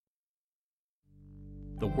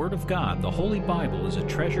The Word of God, the Holy Bible, is a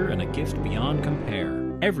treasure and a gift beyond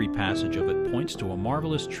compare. Every passage of it points to a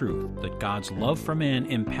marvelous truth that God's love for man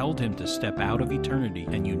impelled him to step out of eternity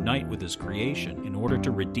and unite with his creation in order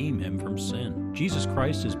to redeem him from sin. Jesus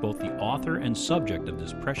Christ is both the author and subject of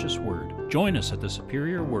this precious Word. Join us at the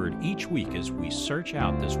Superior Word each week as we search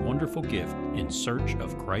out this wonderful gift in search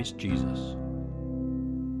of Christ Jesus.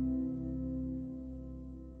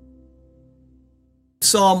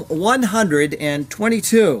 Psalm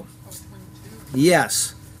 122.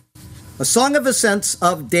 Yes. A song of ascents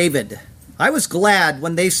of David. I was glad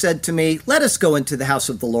when they said to me, "Let us go into the house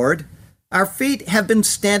of the Lord." Our feet have been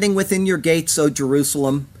standing within your gates, O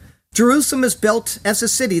Jerusalem. Jerusalem is built as a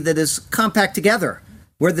city that is compact together,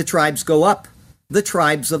 where the tribes go up, the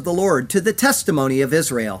tribes of the Lord, to the testimony of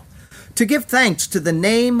Israel, to give thanks to the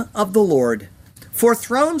name of the Lord. For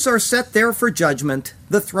thrones are set there for judgment,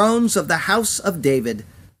 the thrones of the house of David.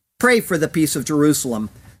 Pray for the peace of Jerusalem.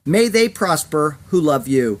 May they prosper who love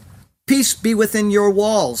you. Peace be within your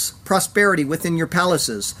walls, prosperity within your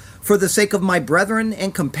palaces. For the sake of my brethren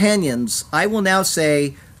and companions, I will now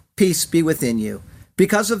say, peace be within you.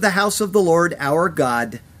 Because of the house of the Lord our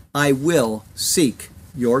God, I will seek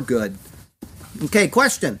your good. Okay,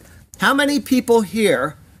 question. How many people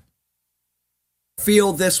here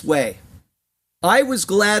feel this way? I was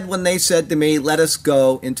glad when they said to me, "Let us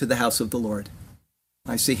go into the house of the Lord."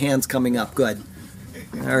 I see hands coming up. Good.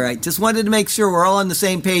 All right. Just wanted to make sure we're all on the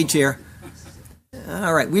same page here.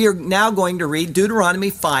 All right. We are now going to read Deuteronomy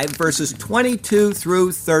 5, verses 22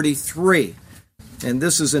 through 33. And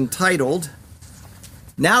this is entitled,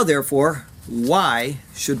 "Now Therefore, Why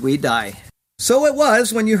Should We Die?" So it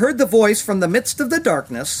was, when you heard the voice from the midst of the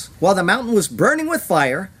darkness, while the mountain was burning with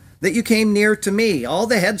fire, that you came near to me, all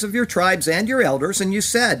the heads of your tribes and your elders, and you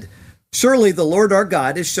said, "Surely the Lord our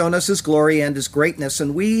God has shown us his glory and his greatness,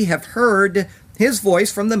 and we have heard his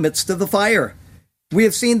voice from the midst of the fire. We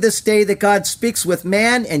have seen this day that God speaks with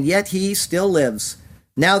man, and yet he still lives.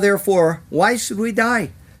 Now therefore, why should we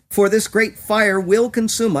die? For this great fire will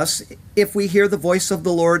consume us. If we hear the voice of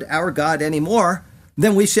the Lord our God any more,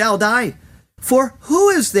 then we shall die. For who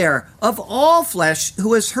is there of all flesh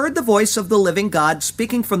who has heard the voice of the living God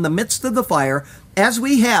speaking from the midst of the fire, as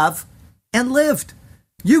we have, and lived?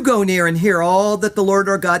 You go near and hear all that the Lord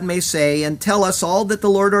our God may say, and tell us all that the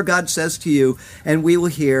Lord our God says to you, and we will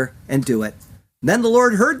hear and do it. Then the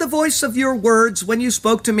Lord heard the voice of your words when you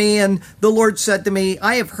spoke to me, and the Lord said to me,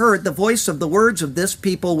 I have heard the voice of the words of this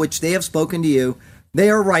people which they have spoken to you. They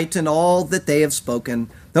are right in all that they have spoken.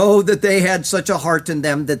 Oh, that they had such a heart in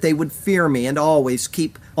them that they would fear me and always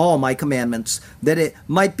keep all my commandments, that it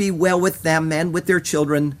might be well with them and with their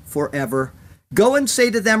children forever. Go and say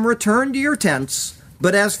to them, return to your tents.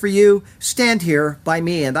 But as for you, stand here by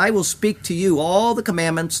me, and I will speak to you all the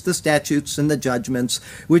commandments, the statutes, and the judgments,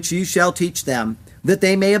 which you shall teach them, that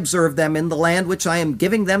they may observe them in the land which I am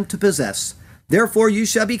giving them to possess. Therefore you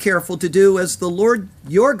shall be careful to do as the Lord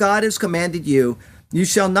your God has commanded you. You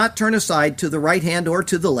shall not turn aside to the right hand or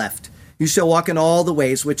to the left. You shall walk in all the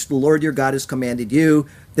ways which the Lord your God has commanded you,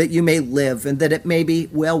 that you may live, and that it may be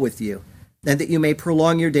well with you, and that you may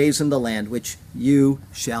prolong your days in the land which you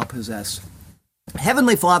shall possess.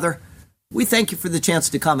 Heavenly Father, we thank you for the chance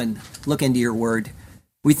to come and look into your word.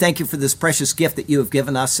 We thank you for this precious gift that you have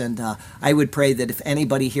given us, and I would pray that if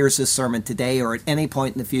anybody hears this sermon today or at any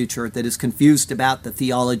point in the future that is confused about the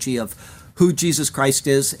theology of who Jesus Christ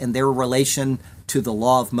is and their relation to the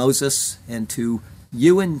law of Moses and to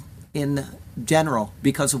you in general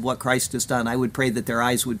because of what Christ has done, I would pray that their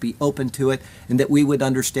eyes would be open to it and that we would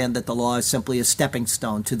understand that the law is simply a stepping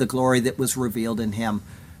stone to the glory that was revealed in him.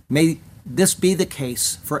 May this be the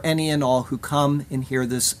case for any and all who come and hear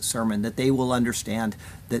this sermon, that they will understand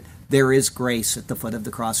that there is grace at the foot of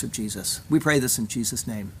the cross of Jesus. We pray this in Jesus'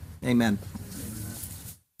 name. Amen.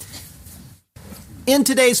 In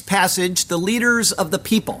today's passage, the leaders of the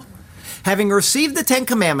people, having received the Ten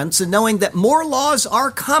Commandments and knowing that more laws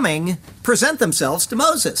are coming, present themselves to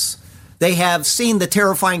Moses. They have seen the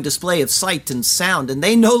terrifying display of sight and sound, and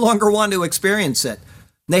they no longer want to experience it.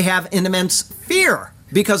 They have an immense fear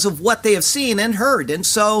because of what they have seen and heard, and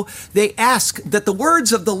so they ask that the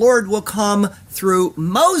words of the Lord will come through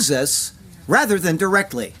Moses rather than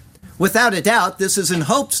directly. Without a doubt, this is in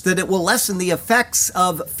hopes that it will lessen the effects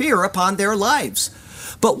of fear upon their lives.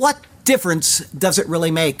 But what difference does it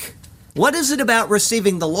really make? What is it about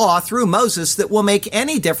receiving the law through Moses that will make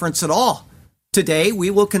any difference at all? Today, we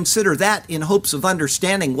will consider that in hopes of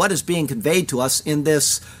understanding what is being conveyed to us in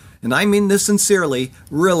this, and I mean this sincerely,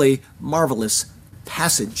 really marvelous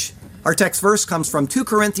passage. Our text verse comes from 2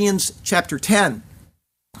 Corinthians chapter 10.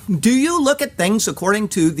 Do you look at things according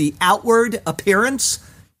to the outward appearance?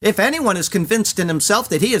 If anyone is convinced in himself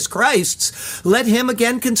that he is Christ's, let him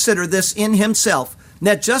again consider this in himself,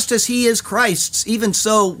 that just as he is Christ's, even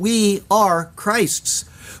so we are Christ's.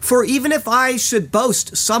 For even if I should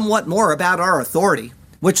boast somewhat more about our authority,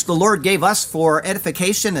 which the Lord gave us for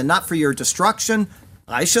edification and not for your destruction,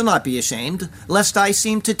 I shall not be ashamed, lest I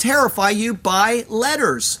seem to terrify you by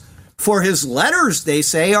letters. For his letters, they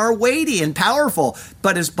say, are weighty and powerful,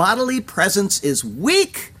 but his bodily presence is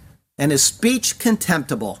weak and his speech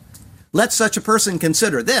contemptible. Let such a person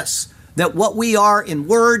consider this, that what we are in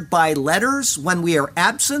word by letters when we are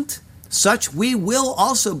absent, such we will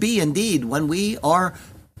also be indeed when we are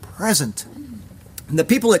present. The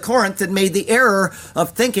people at Corinth had made the error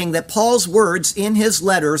of thinking that Paul's words in his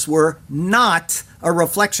letters were not a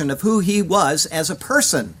reflection of who he was as a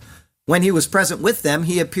person. When he was present with them,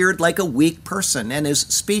 he appeared like a weak person, and his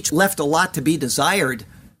speech left a lot to be desired.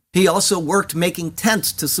 He also worked making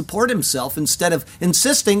tents to support himself instead of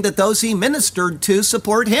insisting that those he ministered to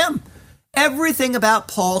support him. Everything about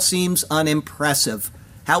Paul seems unimpressive.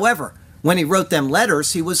 However, when he wrote them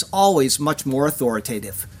letters, he was always much more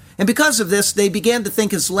authoritative. And because of this, they began to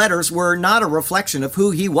think his letters were not a reflection of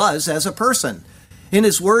who he was as a person. In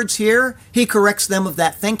his words here, he corrects them of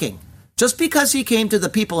that thinking. Just because he came to the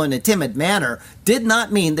people in a timid manner did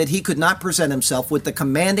not mean that he could not present himself with the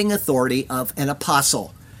commanding authority of an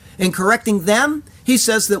apostle. In correcting them, he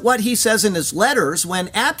says that what he says in his letters when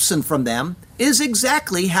absent from them is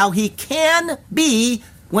exactly how he can be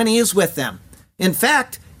when he is with them. In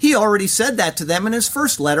fact, he already said that to them in his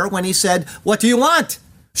first letter when he said, "What do you want?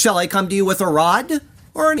 Shall I come to you with a rod,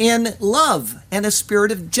 or in love and a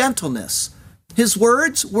spirit of gentleness?" His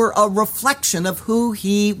words were a reflection of who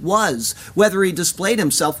he was, whether he displayed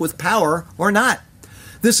himself with power or not.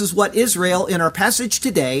 This is what Israel in our passage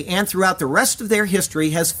today and throughout the rest of their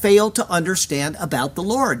history has failed to understand about the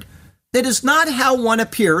Lord. It is not how one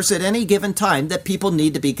appears at any given time that people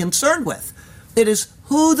need to be concerned with. It is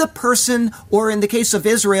who the person, or in the case of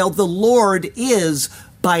Israel, the Lord is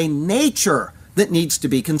by nature, that needs to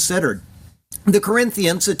be considered. The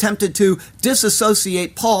Corinthians attempted to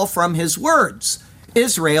disassociate Paul from his words.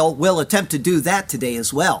 Israel will attempt to do that today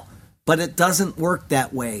as well, but it doesn't work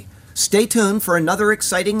that way. Stay tuned for another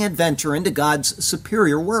exciting adventure into God's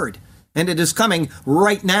superior word, and it is coming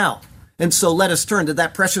right now. And so let us turn to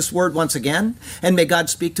that precious word once again, and may God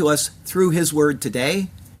speak to us through his word today,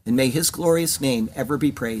 and may his glorious name ever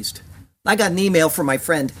be praised. I got an email from my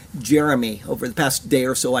friend Jeremy over the past day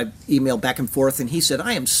or so. I emailed back and forth, and he said,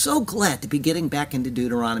 "I am so glad to be getting back into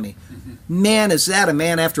Deuteronomy." Man, is that a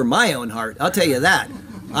man after my own heart. I'll tell you that.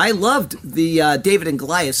 I loved the David and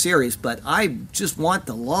Goliath series, but I just want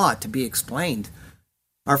the law to be explained.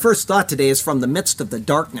 Our first thought today is from the midst of the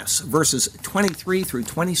darkness, verses 23 through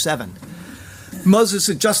 27. Moses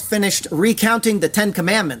had just finished recounting the 10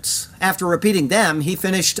 Commandments. After repeating them, he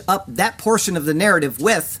finished up that portion of the narrative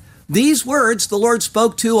with, "These words the Lord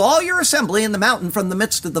spoke to all your assembly in the mountain from the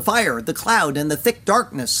midst of the fire, the cloud, and the thick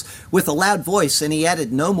darkness with a loud voice," and he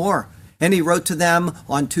added no more. And he wrote to them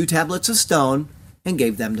on 2 tablets of stone and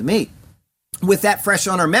gave them to me. With that fresh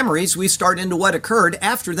on our memories, we start into what occurred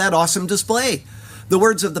after that awesome display. The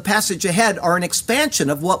words of the passage ahead are an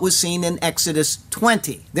expansion of what was seen in Exodus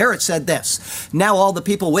 20. There it said this, "Now all the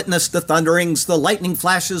people witnessed the thunderings, the lightning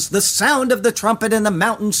flashes, the sound of the trumpet, and the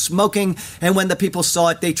mountain smoking. And when the people saw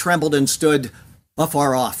it, they trembled and stood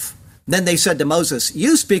afar off. Then they said to Moses,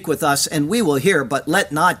 'You speak with us, and we will hear, but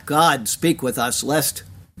let not God speak with us, lest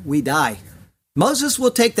we die.'" Moses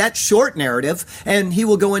will take that short narrative, and he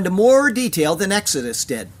will go into more detail than Exodus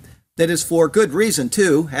did. That is for good reason,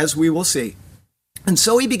 too, as we will see. And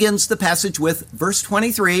so he begins the passage with verse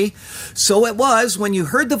 23, "So it was when you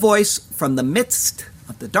heard the voice from the midst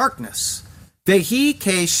of the darkness. Vehi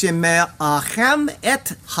keshime'achem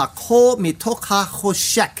et hakol mitoch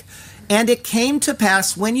hachoshek. And it came to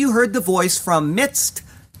pass when you heard the voice from midst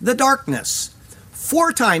the darkness."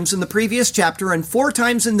 4 times in the previous chapter and 4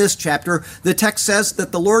 times in this chapter, the text says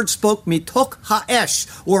that the Lord spoke mitoch ha'esh,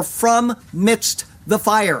 or from midst the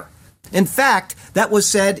fire. In fact, that was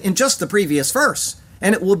said in just the previous verse,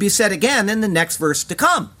 and it will be said again in the next verse to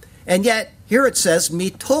come. And yet, here it says,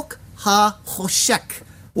 mitoch ha-choshek,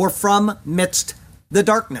 or from midst the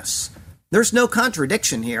darkness. There's no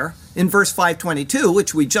contradiction here. In verse 522,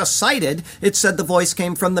 which we just cited, it said the voice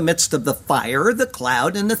came from the midst of the fire, the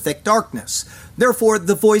cloud, and the thick darkness. Therefore,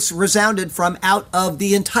 the voice resounded from out of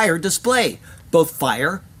the entire display, both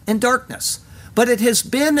fire and darkness. But it has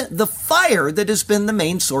been the fire that has been the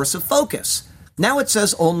main source of focus. Now it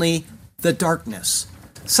says only the darkness.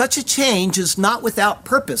 Such a change is not without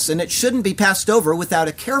purpose, and it shouldn't be passed over without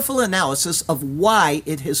a careful analysis of why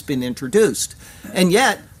it has been introduced. And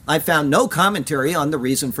yet, I found no commentary on the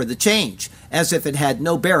reason for the change, as if it had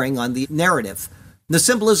no bearing on the narrative. The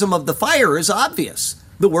symbolism of the fire is obvious.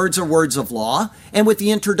 The words are words of law, and with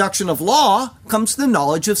the introduction of law comes the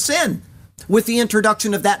knowledge of sin. With the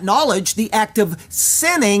introduction of that knowledge, the act of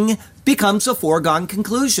sinning becomes a foregone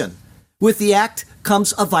conclusion. With the act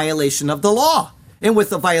comes a violation of the law, and with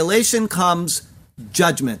the violation comes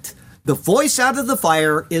judgment. The voice out of the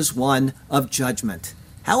fire is one of judgment.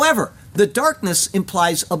 However, the darkness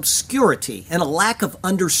implies obscurity and a lack of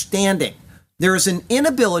understanding. There is an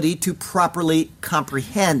inability to properly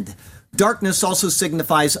comprehend. Darkness also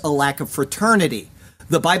signifies a lack of fraternity.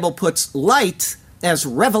 The Bible puts light as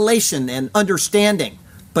revelation and understanding,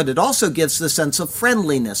 but it also gives the sense of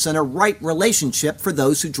friendliness and a right relationship for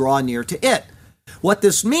those who draw near to it. What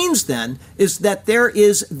this means then is that there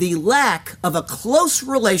is the lack of a close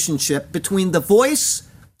relationship between the voice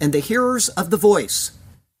and the hearers of the voice.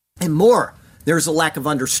 And more, there's a lack of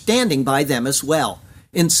understanding by them as well.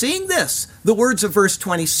 In seeing this, the words of verse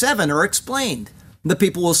 27 are explained. The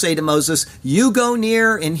people will say to Moses, "You go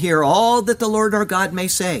near and hear all that the Lord our God may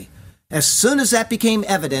say." As soon as that became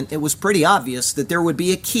evident, it was pretty obvious that there would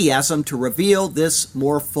be a chiasm to reveal this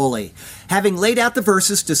more fully. Having laid out the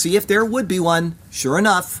verses to see if there would be one, sure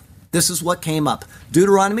enough, this is what came up.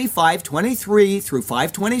 Deuteronomy 5:23 through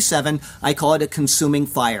 5:27, I call it a consuming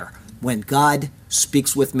fire, when God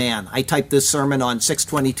speaks with man. I typed this sermon on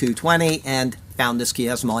 6/22/20 and found this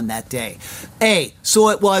chiasm on that day. A, so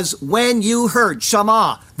it was when you heard,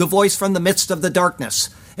 Shema, the voice from the midst of the darkness.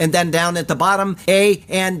 And then down at the bottom, A,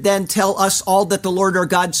 and then tell us all that the Lord our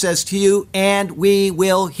God says to you, and we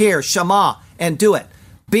will hear, Shema, and do it.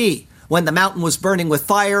 B, when the mountain was burning with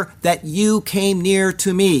fire, that you came near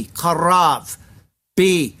to me, Karav.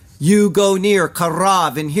 B, you go near,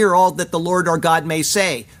 Karav, and hear all that the Lord our God may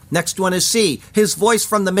say. Next one is C, his voice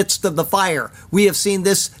from the midst of the fire. We have seen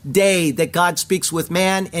this day that God speaks with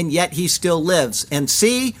man, and yet he still lives. And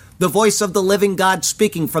C, the voice of the living God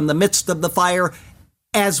speaking from the midst of the fire,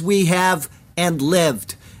 as we have and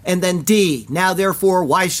lived. And then D, now therefore,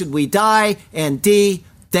 why should we die? And D,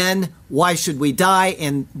 then why should we die?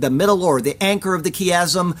 In the middle or the anchor of the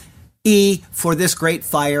chiasm, E, for this great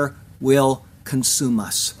fire will consume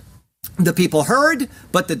us. The people heard,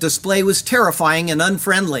 but the display was terrifying and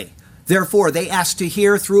unfriendly. Therefore, they asked to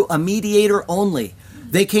hear through a mediator only.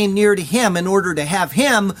 They came near to him in order to have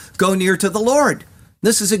him go near to the Lord.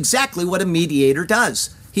 This is exactly what a mediator does.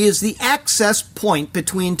 He is the access point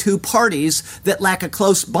between two parties that lack a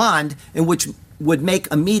close bond and which would make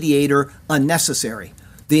a mediator unnecessary.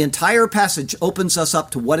 The entire passage opens us up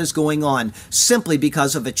to what is going on simply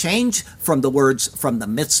because of a change from the words from the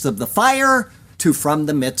midst of the fire to from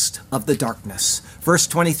the midst of the darkness. Verse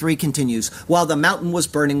 23 continues, while the mountain was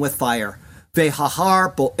burning with fire,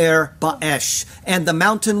 Vehahar boer ba'esh, and the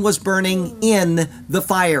mountain was burning in the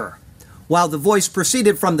fire. While the voice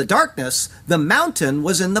proceeded from the darkness, the mountain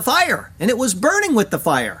was in the fire, and it was burning with the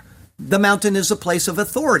fire. The mountain is a place of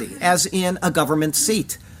authority, as in a government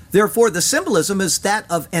seat. Therefore, the symbolism is that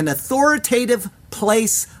of an authoritative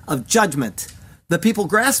place of judgment. The people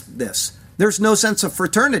grasped this. There's no sense of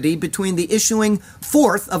fraternity between the issuing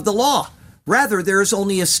forth of the law. Rather, there is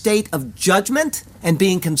only a state of judgment and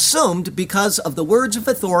being consumed because of the words of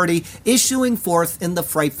authority issuing forth in the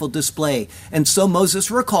frightful display. And so Moses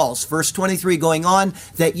recalls, verse 23 going on,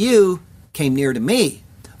 that you came near to me,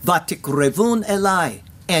 vatikrevun elai,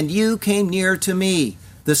 and you came near to me.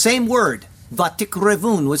 The same word,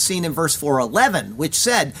 vatikrevun, was seen in verse 4:11, which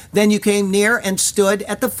said, then you came near and stood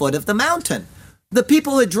at the foot of the mountain. The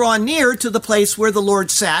people had drawn near to the place where the Lord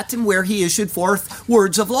sat and where he issued forth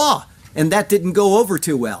words of law. And that didn't go over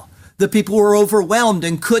too well. The people were overwhelmed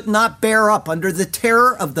and could not bear up under the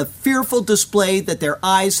terror of the fearful display that their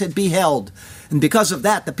eyes had beheld. And because of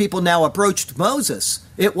that, the people now approached Moses.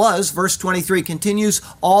 It was, verse 23 continues,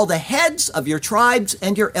 all the heads of your tribes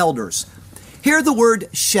and your elders. Here the word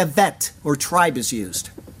shevet, or tribe, is used.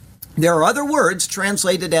 There are other words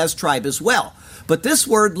translated as tribe as well, but this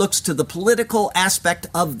word looks to the political aspect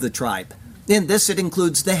of the tribe. In this, it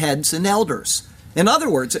includes the heads and elders. In other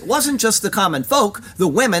words, it wasn't just the common folk, the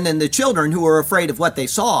women and the children who were afraid of what they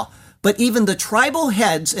saw, but even the tribal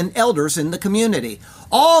heads and elders in the community.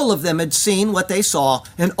 All of them had seen what they saw,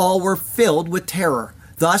 and all were filled with terror.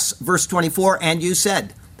 Thus, verse 24, and you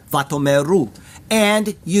said, vatomeru,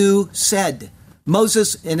 and you said.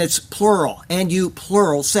 Moses, and it's plural, and you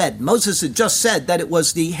plural said. Moses had just said that it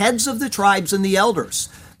was the heads of the tribes and the elders.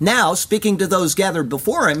 Now, speaking to those gathered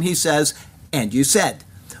before him, he says, and you said.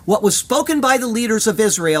 What was spoken by the leaders of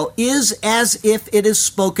Israel is as if it is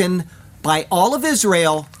spoken by all of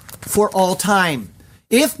Israel for all time.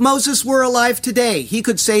 If Moses were alive today, he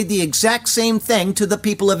could say the exact same thing to the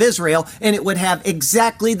people of Israel, and it would have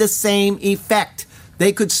exactly the same effect.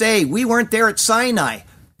 They could say, we weren't there at Sinai.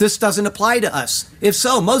 This doesn't apply to us. If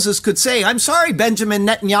so, Moses could say, I'm sorry, Benjamin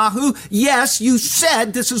Netanyahu. Yes, you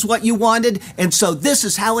said this is what you wanted, and so this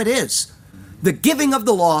is how it is. The giving of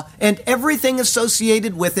the law and everything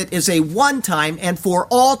associated with it is a one-time and for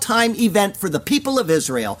all time event for the people of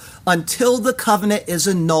Israel until the covenant is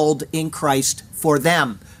annulled in Christ for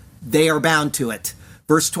them. They are bound to it.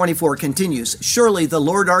 Verse 24 continues, surely the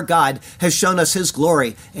Lord our God has shown us his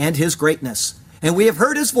glory and his greatness, and we have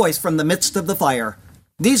heard his voice from the midst of the fire.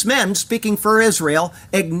 These men, speaking for Israel,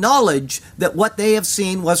 acknowledge that what they have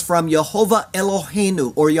seen was from Yehovah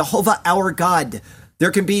Eloheinu, or Yehovah our God.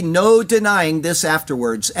 There can be no denying this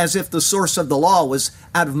afterwards, as if the source of the law was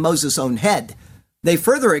out of Moses' own head. They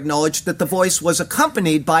further acknowledge that the voice was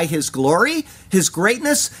accompanied by his glory, his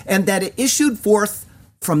greatness, and that it issued forth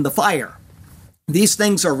from the fire. These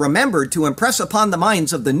things are remembered to impress upon the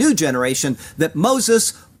minds of the new generation that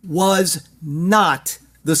Moses was not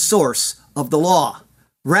the source of the law.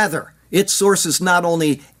 Rather, its source is not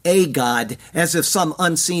only a God, as if some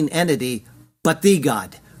unseen entity, but the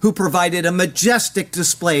God, who provided a majestic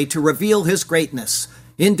display to reveal his greatness.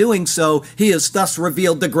 In doing so, he has thus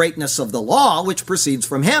revealed the greatness of the law, which proceeds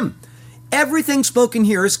from him. Everything spoken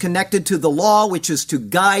here is connected to the law, which is to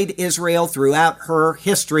guide Israel throughout her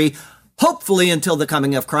history, hopefully until the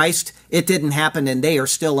coming of Christ. It didn't happen, and they are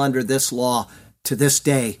still under this law to this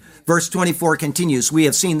day. Verse 24 continues, we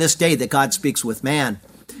have seen this day that God speaks with man.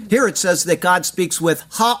 Here it says that God speaks with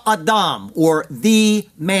Ha-Adam, or the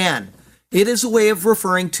man. It is a way of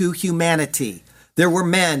referring to humanity. There were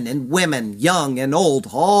men and women, young and old,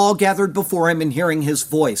 all gathered before him and hearing his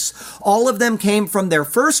voice. All of them came from their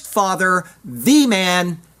first father, the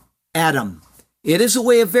man, Adam. It is a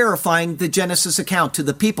way of verifying the Genesis account to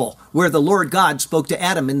the people, where the Lord God spoke to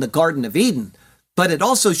Adam in the Garden of Eden. But it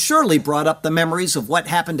also surely brought up the memories of what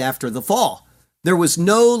happened after the fall. There was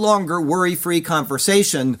no longer worry-free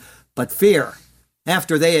conversation, but fear.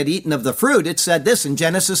 After they had eaten of the fruit, it said this in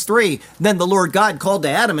Genesis 3, then the Lord God called to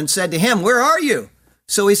Adam and said to him, where are you?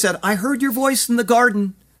 So he said, I heard your voice in the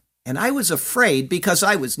garden, and I was afraid because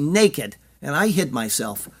I was naked, and I hid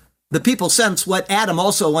myself. The people sense what Adam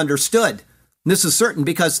also understood. This is certain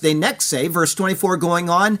because they next say, verse 24 going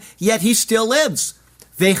on, yet he still lives.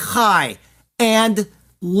 Vechai, and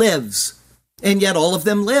lives. And yet all of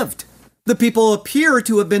them lived. The people appear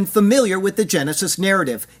to have been familiar with the Genesis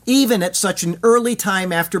narrative, even at such an early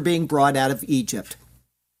time after being brought out of Egypt.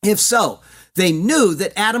 If so, they knew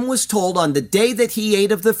that Adam was told on the day that he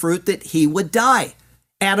ate of the fruit that he would die.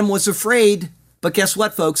 Adam was afraid, but guess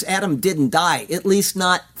what, folks? Adam didn't die, at least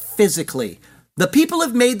not physically. The people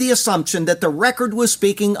have made the assumption that the record was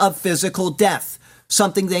speaking of physical death,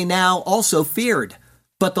 something they now also feared.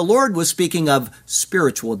 But the Lord was speaking of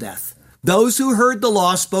spiritual death. Those who heard the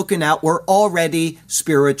law spoken out were already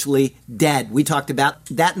spiritually dead. We talked about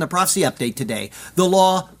that in the prophecy update today. The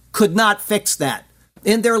law could not fix that.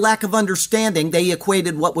 In their lack of understanding, they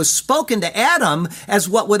equated what was spoken to Adam as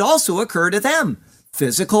what would also occur to them,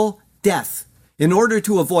 physical death. In order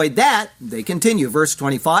to avoid that, they continue, verse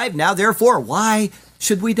 25, now therefore, why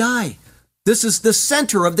should we die? This is the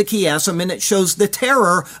center of the chiasm, and it shows the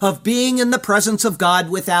terror of being in the presence of God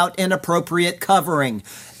without an appropriate covering.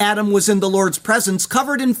 Adam was in the Lord's presence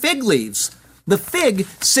covered in fig leaves. The fig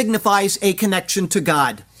signifies a connection to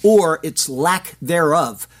God, or its lack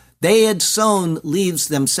thereof. They had sown leaves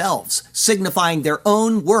themselves, signifying their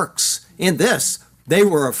own works. In this, they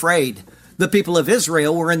were afraid. The people of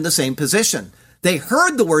Israel were in the same position. They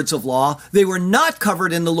heard the words of law, they were not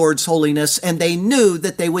covered in the Lord's holiness, and they knew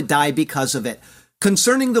that they would die because of it.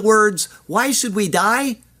 Concerning the words, why should we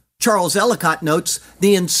die? Charles Ellicott notes,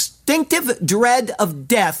 the instinctive dread of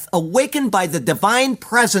death awakened by the divine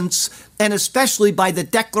presence and especially by the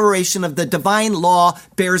declaration of the divine law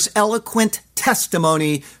bears eloquent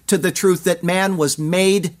testimony to the truth that man was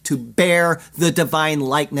made to bear the divine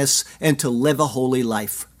likeness and to live a holy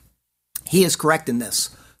life. He is correct in this,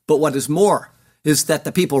 but what is more, is that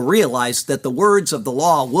the people realized that the words of the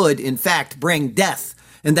law would, in fact, bring death,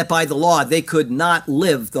 and that by the law they could not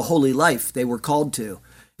live the holy life they were called to.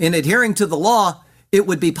 In adhering to the law, it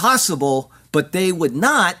would be possible, but they would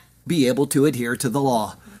not be able to adhere to the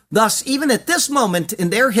law. Thus, even at this moment in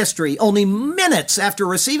their history, only minutes after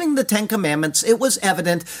receiving the Ten Commandments, it was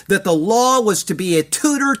evident that the law was to be a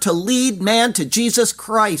tutor to lead man to Jesus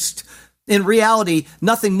Christ. In reality,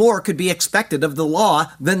 nothing more could be expected of the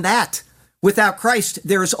law than that. Without Christ,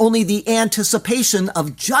 there is only the anticipation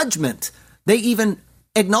of judgment. They even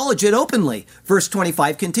acknowledge it openly. Verse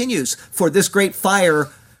 25 continues, "For this great fire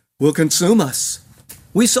will consume us."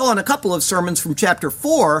 We saw in a couple of sermons from chapter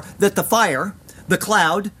 4 that the fire, the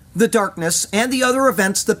cloud, the darkness, and the other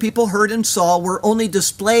events the people heard and saw were only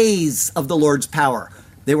displays of the Lord's power.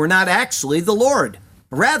 They were not actually the Lord.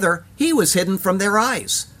 Rather, he was hidden from their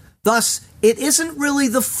eyes. Thus, it isn't really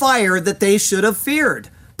the fire that they should have feared,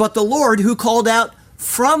 but the Lord who called out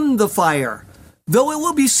from the fire. Though it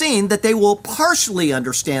will be seen that they will partially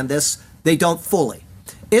understand this, they don't fully.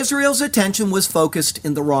 Israel's attention was focused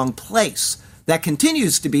in the wrong place. That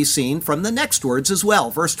continues to be seen from the next words as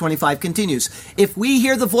well. Verse 25 continues, "If we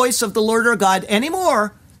hear the voice of the Lord our God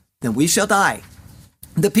anymore, then we shall die."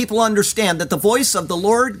 The people understand that the voice of the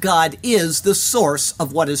Lord God is the source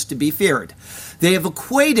of what is to be feared. They have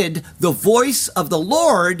equated the voice of the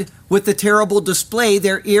Lord with the terrible display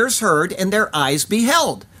their ears heard and their eyes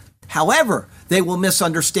beheld. However, they will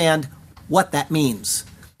misunderstand what that means.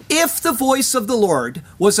 If the voice of the Lord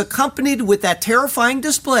was accompanied with that terrifying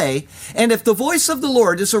display, and if the voice of the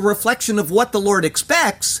Lord is a reflection of what the Lord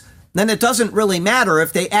expects, then it doesn't really matter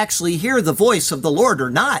if they actually hear the voice of the Lord or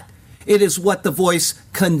not. It is what the voice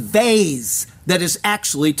conveys that is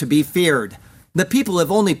actually to be feared. The people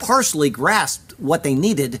have only partially grasped what they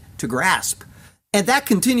needed to grasp. And that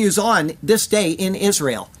continues on this day in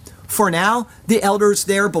Israel. For now, the elders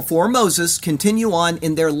there before Moses continue on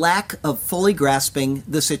in their lack of fully grasping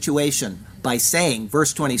the situation by saying,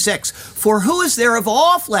 verse 26, "For who is there of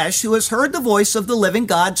all flesh who has heard the voice of the living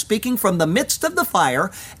God speaking from the midst of the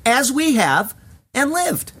fire, as we have, and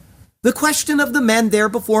lived?" The question of the men there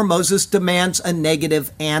before Moses demands a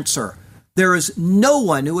negative answer. There is no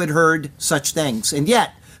one who had heard such things, and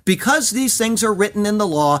yet, because these things are written in the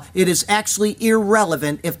law, it is actually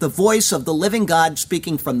irrelevant if the voice of the living God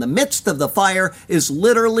speaking from the midst of the fire is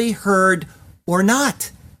literally heard or not.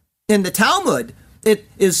 In the Talmud, it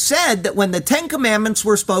is said that when the Ten Commandments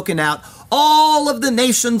were spoken out, all of the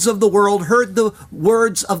nations of the world heard the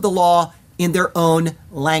words of the law in their own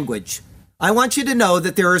language. I want you to know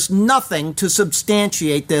that there is nothing to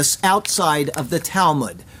substantiate this outside of the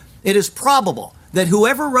Talmud. It is probable that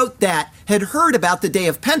whoever wrote that had heard about the day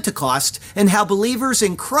of Pentecost and how believers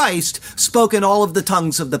in Christ spoke in all of the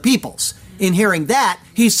tongues of the peoples. In hearing that,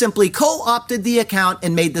 he simply co-opted the account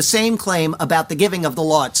and made the same claim about the giving of the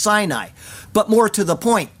law at Sinai. But more to the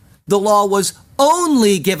point, the law was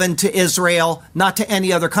only given to Israel, not to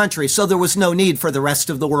any other country, so there was no need for the rest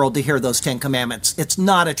of the world to hear those 10 commandments. It's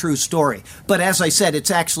not a true story. But as I said, it's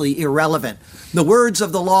actually irrelevant. The words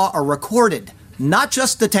of the law are recorded. Not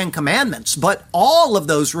just the 10 Commandments, but all of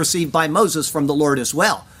those received by Moses from the Lord as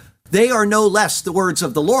well. They are no less the words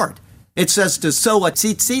of the Lord. It says to sew a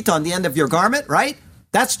tzitzit on the end of your garment, right?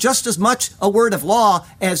 That's just as much a word of law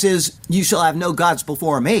as is, "You shall have no gods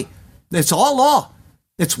before me." It's all law.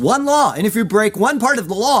 It's one law. And if you break one part of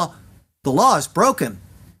the law is broken.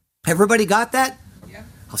 Everybody got that? Yeah.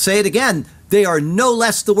 I'll say it again. They are no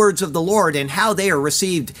less the words of the Lord, and how they are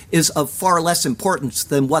received is of far less importance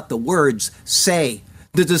than what the words say.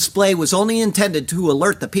 The display was only intended to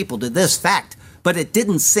alert the people to this fact, but it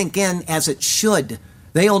didn't sink in as it should.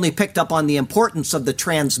 They only picked up on the importance of the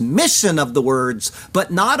transmission of the words,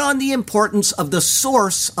 but not on the importance of the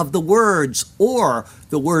source of the words or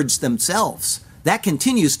the words themselves. That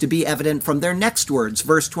continues to be evident from their next words,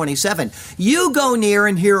 verse 27. "You go near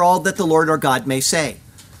and hear all that the Lord our God may say."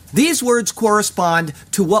 These words correspond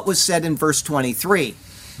to what was said in verse 23.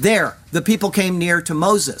 There, the people came near to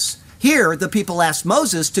Moses. Here, the people asked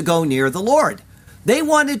Moses to go near the Lord. They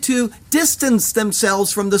wanted to distance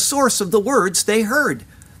themselves from the source of the words they heard.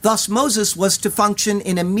 Thus, Moses was to function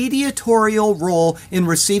in a mediatorial role in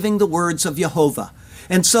receiving the words of Jehovah.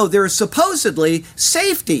 And so there is supposedly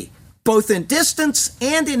safety, both in distance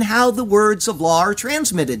and in how the words of law are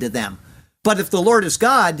transmitted to them. But if the Lord is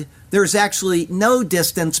God, there's actually no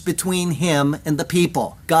distance between him and the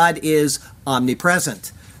people. God is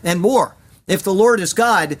omnipresent. And more, if the Lord is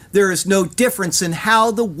God, there is no difference in how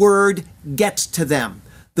the word gets to them.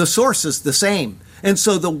 The source is the same. And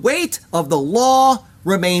so the weight of the law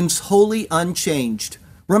remains wholly unchanged.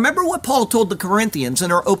 Remember what Paul told the Corinthians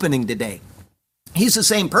in our opening today. He's the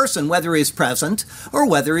same person whether he is present or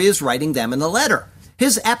whether he is writing them in a letter.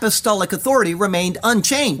 His apostolic authority remained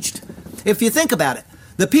unchanged. If you think about it,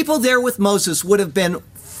 the people there with Moses would have been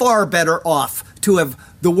far better off to have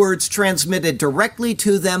the words transmitted directly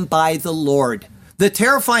to them by the Lord. The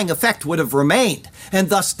terrifying effect would have remained, and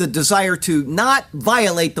thus the desire to not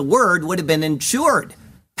violate the word would have been ensured.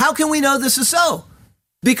 How can we know this is so?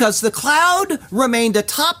 Because the cloud remained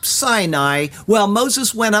atop Sinai while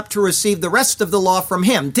Moses went up to receive the rest of the law from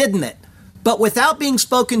him, didn't it? But without being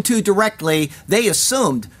spoken to directly, they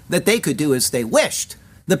assumed that they could do as they wished.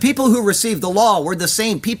 The people who received the law were the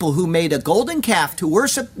same people who made a golden calf to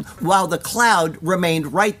worship while the cloud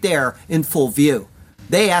remained right there in full view.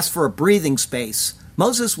 They asked for a breathing space.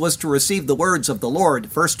 Moses was to receive the words of the Lord.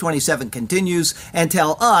 Verse 27 continues, and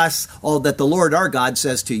tell us all that the Lord our God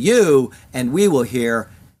says to you, and we will hear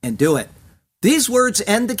and do it. These words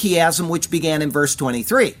end the chiasm which began in verse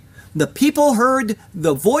 23. The people heard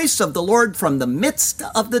the voice of the Lord from the midst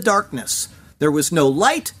of the darkness. There was no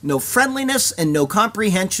light, no friendliness, and no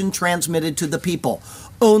comprehension transmitted to the people.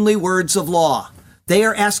 Only words of law. They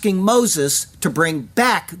are asking Moses to bring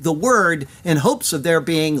back the word in hopes of there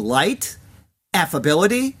being light,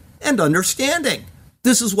 affability, and understanding.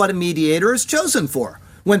 This is what a mediator is chosen for.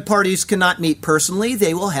 When parties cannot meet personally,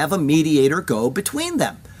 they will have a mediator go between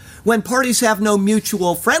them. When parties have no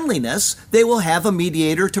mutual friendliness, they will have a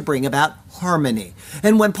mediator to bring about harmony.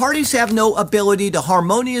 And when parties have no ability to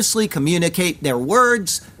harmoniously communicate their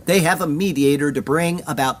words, they have a mediator to bring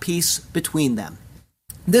about peace between them.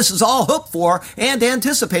 This is all hoped for and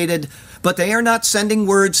anticipated, but they are not sending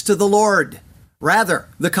words to the Lord. Rather,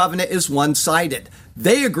 the covenant is one-sided.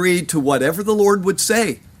 They agreed to whatever the Lord would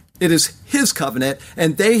say. It is his covenant,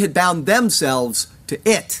 and they had bound themselves to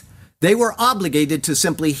it. They were obligated to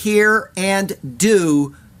simply hear and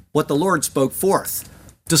do what the Lord spoke forth.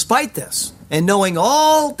 Despite this, and knowing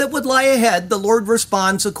all that would lie ahead, the Lord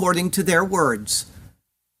responds according to their words.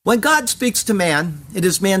 When God speaks to man, it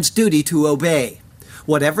is man's duty to obey.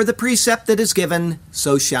 Whatever the precept that is given,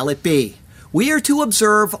 so shall it be. We are to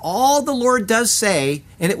observe all the Lord does say,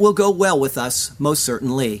 and it will go well with us, most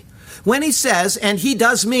certainly. When he says, and he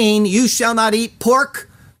does mean, you shall not eat pork,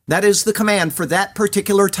 that is the command for that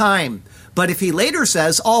particular time. But if he later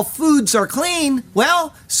says all foods are clean,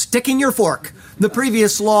 well, stick in your fork. The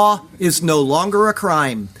previous law is no longer a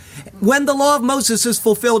crime. When the law of Moses is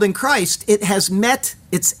fulfilled in Christ, it has met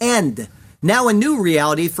its end. Now a new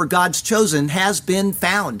reality for God's chosen has been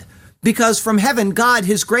found. Because from heaven, God,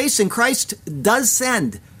 his grace in Christ does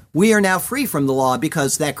send. We are now free from the law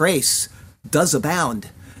because that grace does abound.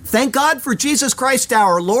 Thank God for Jesus Christ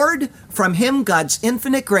our Lord. From him, God's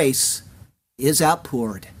infinite grace is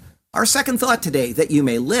outpoured. Our second thought today, that you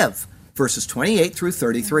may live, verses 28 through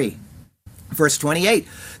 33. Verse 28,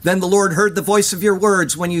 then the Lord heard the voice of your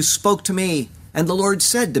words when you spoke to me, and the Lord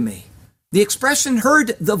said to me. The expression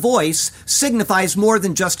heard the voice signifies more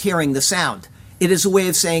than just hearing the sound. It is a way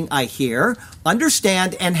of saying, I hear,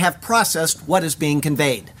 understand, and have processed what is being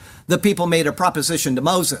conveyed. The people made a proposition to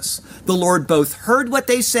Moses. The Lord both heard what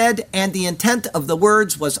they said, and the intent of the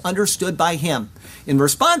words was understood by him. In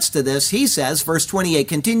response to this, he says, verse 28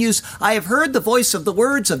 continues, I have heard the voice of the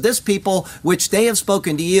words of this people, which they have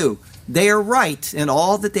spoken to you. They are right in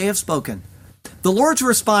all that they have spoken. The Lord's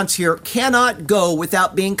response here cannot go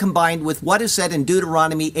without being combined with what is said in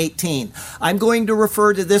Deuteronomy 18. I'm going to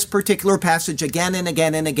refer to this particular passage again and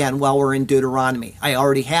again and again while we're in Deuteronomy. I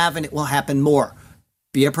already have, and it will happen more.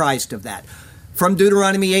 Be apprised of that. From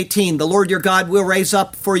Deuteronomy 18, the Lord your God will raise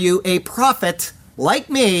up for you a prophet like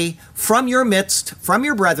me from your midst, from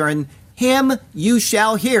your brethren. Him you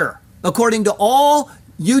shall hear, according to all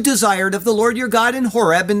you desired of the Lord your God in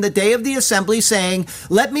Horeb in the day of the assembly, saying,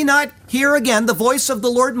 let me not hear again the voice of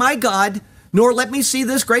the Lord my God, nor let me see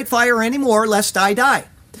this great fire any more, lest I die.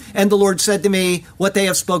 And the Lord said to me, what they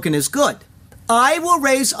have spoken is good. I will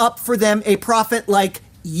raise up for them a prophet like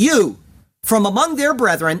you from among their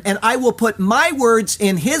brethren, and I will put my words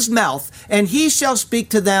in his mouth, and he shall speak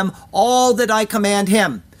to them all that I command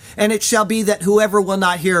him. And it shall be that whoever will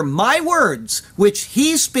not hear my words, which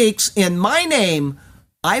he speaks in my name,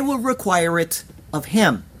 I will require it of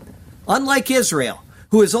him. Unlike Israel,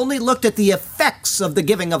 who has only looked at the effects of the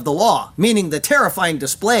giving of the law, meaning the terrifying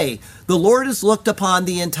display, the Lord has looked upon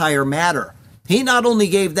the entire matter. He not only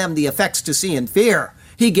gave them the effects to see and fear,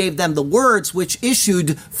 he gave them the words which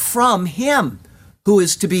issued from him, who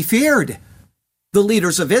is to be feared. The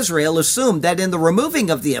leaders of Israel assumed that in the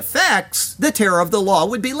removing of the effects, the terror of the law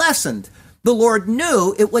would be lessened. The Lord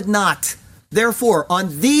knew it would not. Therefore,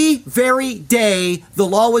 on the very day the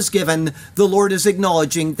law was given, the Lord is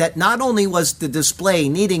acknowledging that not only was the display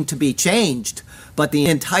needing to be changed, but the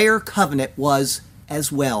entire covenant was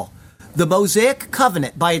as well. The Mosaic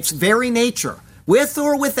covenant, by its very nature, with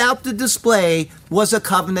or without the display, was a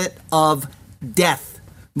covenant of death.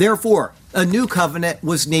 Therefore, a new covenant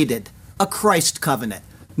was needed, a Christ covenant.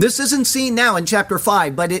 This isn't seen now in chapter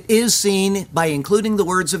 5, but it is seen by including the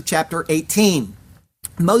words of chapter 18.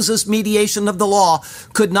 Moses' mediation of the law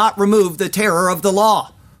could not remove the terror of the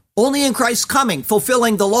law. Only in Christ's coming,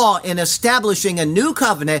 fulfilling the law and establishing a new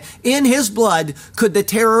covenant in his blood, could the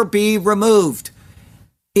terror be removed.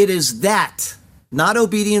 It is that, not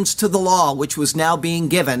obedience to the law, which was now being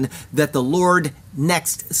given, that the Lord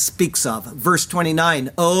next speaks of. Verse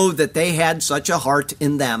 29, oh, that they had such a heart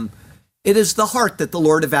in them. It is the heart that the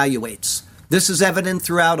Lord evaluates. This is evident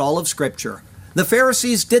throughout all of Scripture. The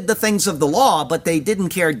Pharisees did the things of the law, but they didn't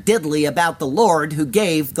care diddly about the Lord who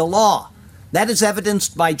gave the law. That is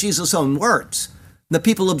evidenced by Jesus' own words. The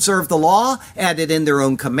people observed the law, added in their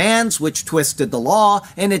own commands, which twisted the law,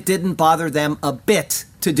 and it didn't bother them a bit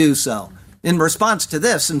to do so. In response to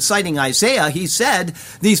this, in citing Isaiah, he said,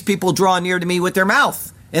 these people draw near to me with their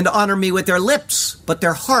mouth and honor me with their lips, but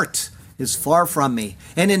their heart is far from me.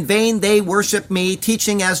 And in vain they worship me,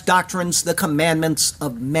 teaching as doctrines the commandments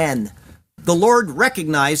of men. The Lord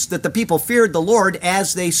recognized that the people feared the Lord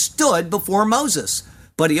as they stood before Moses.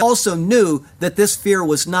 But he also knew that this fear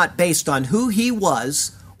was not based on who he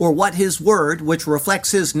was or what his word, which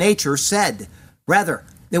reflects his nature, said. Rather,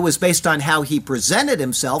 it was based on how he presented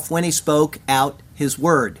himself when he spoke out his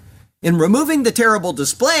word. In removing the terrible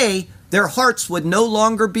display, their hearts would no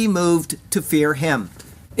longer be moved to fear him.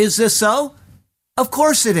 Is this so? Of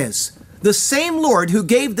course it is. The same Lord who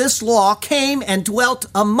gave this law came and dwelt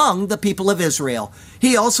among the people of Israel.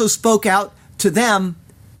 He also spoke out to them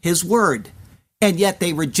his word. And yet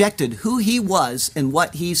they rejected who he was and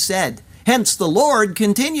what he said. Hence the Lord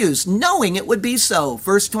continues, knowing it would be so.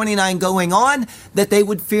 Verse 29 going on, that they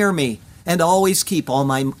would fear me and always keep all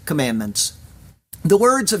my commandments. The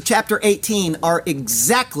words of chapter 18 are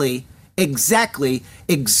exactly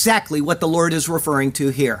what the Lord is referring to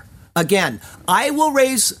here. Again, I will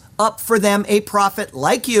raise up for them a prophet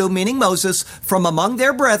like you, meaning Moses, from among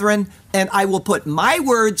their brethren, and I will put my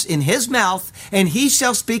words in his mouth, and he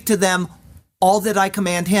shall speak to them all that I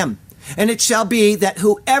command him. And it shall be that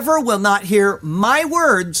whoever will not hear my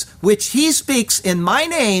words, which he speaks in my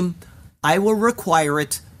name, I will require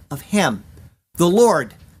it of him. The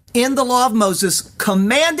Lord, in the law of Moses,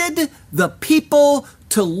 commanded the people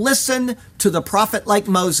to listen to the prophet like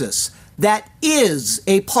Moses. That is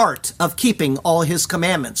a part of keeping all his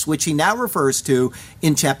commandments, which he now refers to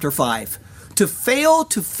in chapter 5. To fail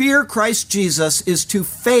to fear Christ Jesus is to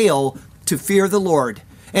fail to fear the Lord.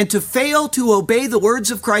 And to fail to obey the words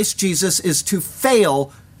of Christ Jesus is to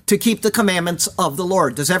fail to keep the commandments of the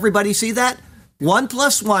Lord. Does everybody see that? 1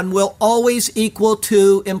 + 1 will always equal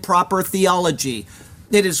 2 in proper theology.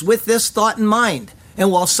 It is with this thought in mind, and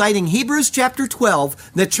while citing Hebrews chapter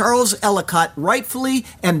 12, that Charles Ellicott rightfully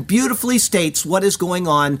and beautifully states what is going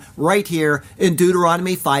on right here in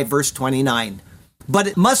Deuteronomy 5 verse 29. But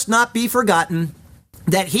it must not be forgotten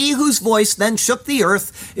that he whose voice then shook the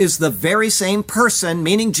earth is the very same person,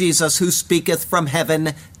 meaning Jesus, who speaketh from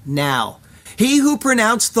heaven now. He who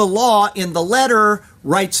pronounced the law in the letter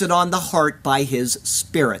writes it on the heart by his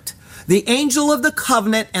Spirit. The angel of the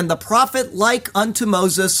covenant and the prophet like unto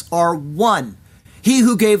Moses are one. He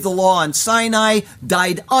who gave the law on Sinai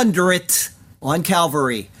died under it on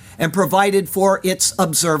Calvary and provided for its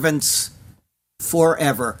observance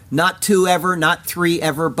forever. Not 2 ever, not 3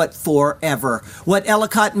 ever, but forever. What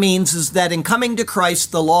Ellicott means is that in coming to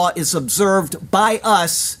Christ, the law is observed by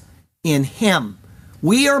us in him.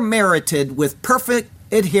 We are merited with perfect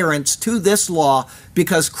adherence to this law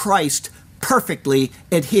because Christ perfectly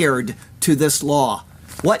adhered to this law.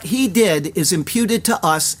 What he did is imputed to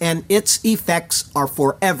us, and its effects are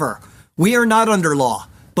forever. We are not under law,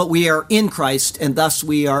 but we are in Christ, and thus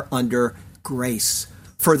we are under grace.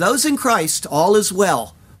 For those in Christ, all is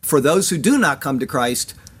well. For those who do not come to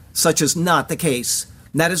Christ, such is not the case.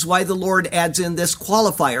 And that is why the Lord adds in this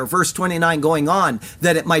qualifier, verse 29 going on,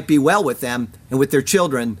 that it might be well with them and with their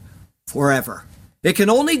children forever. It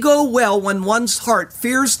can only go well when one's heart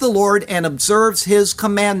fears the Lord and observes his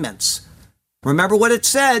commandments. Remember what it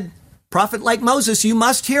said, prophet like Moses, you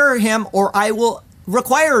must hear him or I will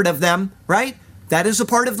require it of them, right? That is a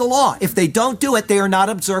part of the law. If they don't do it, they are not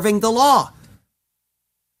observing the law.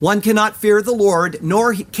 One cannot fear the Lord,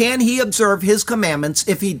 nor can he observe his commandments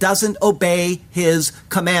if he doesn't obey his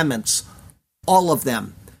commandments, all of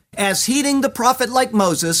them. As heeding the prophet like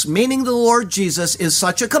Moses, meaning the Lord Jesus, is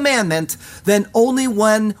such a commandment, then only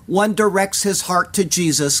when one directs his heart to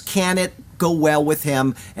Jesus can it go well with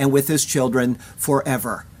him and with his children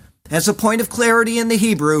forever. As a point of clarity in the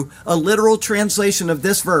Hebrew, a literal translation of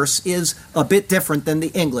this verse is a bit different than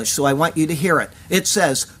the English, so I want you to hear it. It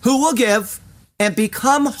says, who will give and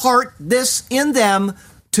become heart this in them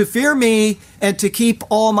to fear me and to keep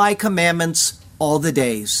all my commandments all the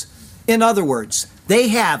days. In other words, they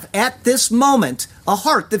have at this moment a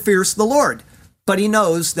heart that fears the Lord. But he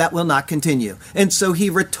knows that will not continue. And so he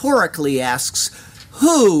rhetorically asks,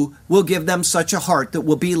 who will give them such a heart that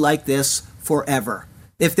will be like this forever?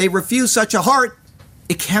 If they refuse such a heart,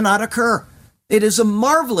 it cannot occur. It is a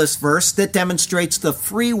marvelous verse that demonstrates the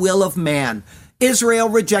free will of man. Israel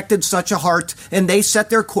rejected such a heart, and they set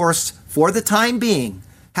their course for the time being.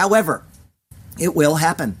 However, it will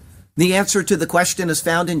happen. The answer to the question is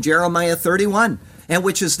found in Jeremiah 31, and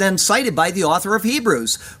which is then cited by the author of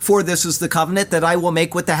Hebrews. For this is the covenant that I will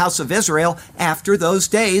make with the house of Israel after those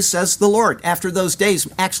days, says the Lord. After those days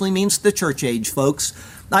actually means the church age, folks.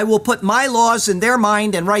 I will put my laws in their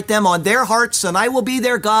mind and write them on their hearts, and I will be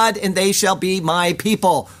their God, and they shall be my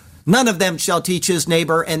people. None of them shall teach his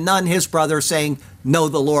neighbor, and none his brother, saying, Know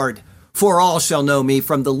the Lord. For all shall know me,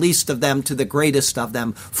 from the least of them to the greatest of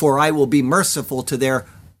them. For I will be merciful to their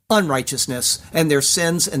unrighteousness, and their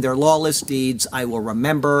sins and their lawless deeds I will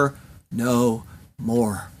remember no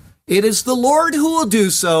more. It is the Lord who will do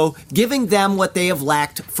so, giving them what they have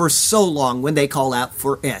lacked for so long when they call out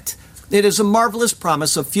for it. It is a marvelous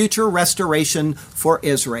promise of future restoration for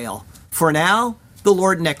Israel. For now, the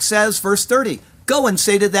Lord next says, verse 30, Go and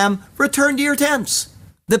say to them, Return to your tents.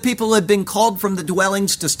 The people had been called from the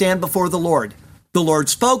dwellings to stand before the Lord. The Lord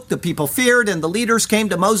spoke, the people feared, and the leaders came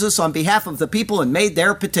to Moses on behalf of the people and made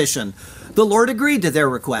their petition. The Lord agreed to their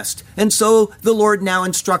request, and so the Lord now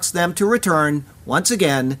instructs them to return once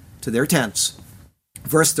again to their tents.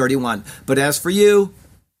 Verse 31, But as for you,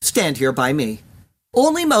 stand here by me.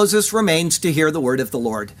 Only Moses remains to hear the word of the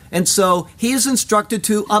Lord, and so he is instructed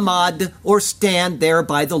to amad, or stand there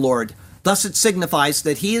by the Lord. Thus it signifies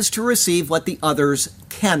that he is to receive what the others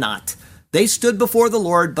cannot. They stood before the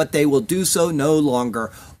Lord, but they will do so no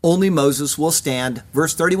longer. Only Moses will stand.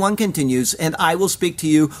 Verse 31 continues, And I will speak to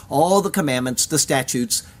you all the commandments, the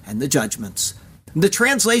statutes, and the judgments. The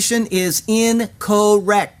translation is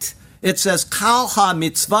incorrect. It says, Kal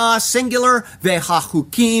ha-mitzvah, singular,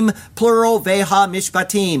 veha-hukim, plural,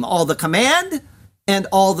 veha-mishpatim. All the command, and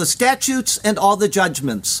all the statutes, and all the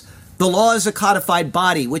judgments. The law is a codified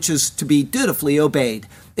body, which is to be dutifully obeyed.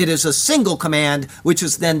 It is a single command, which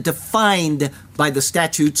is then defined by the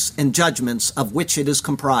statutes and judgments of which it is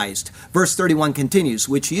comprised. Verse 31 continues,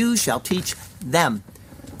 Which you shall teach them.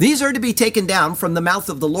 These are to be taken down from the mouth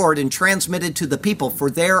of the Lord and transmitted to the people for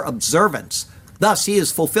their observance. Thus, he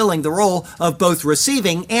is fulfilling the role of both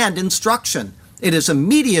receiving and instruction. It is a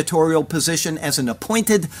mediatorial position as an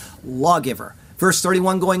appointed lawgiver. Verse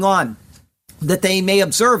 31 going on, That they may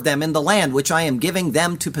observe them in the land which I am giving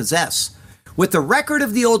them to possess. With the record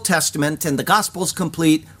of the Old Testament and the Gospels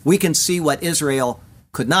complete, we can see what Israel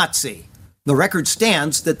could not see. The record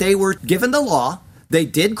stands that they were given the law, they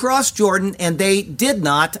did cross Jordan, and they did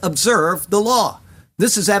not observe the law.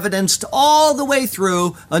 This is evidenced all the way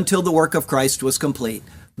through until the work of Christ was complete.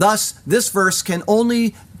 Thus, this verse can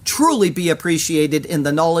only truly be appreciated in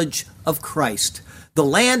the knowledge of Christ. The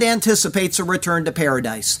land anticipates a return to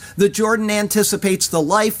paradise. The Jordan anticipates the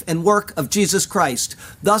life and work of Jesus Christ.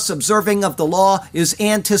 Thus, observing of the law is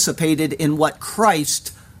anticipated in what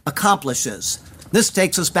Christ accomplishes. This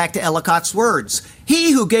takes us back to Ellicott's words.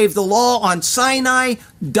 He who gave the law on Sinai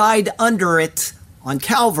died under it on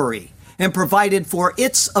Calvary and provided for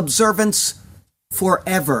its observance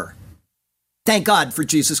forever. Thank God for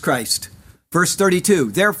Jesus Christ. Verse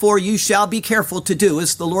 32, Therefore you shall be careful to do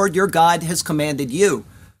as the Lord your God has commanded you.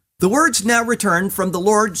 The words now return from the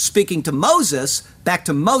Lord speaking to Moses, back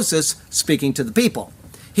to Moses speaking to the people.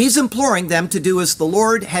 He's imploring them to do as the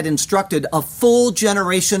Lord had instructed a full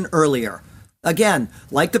generation earlier. Again,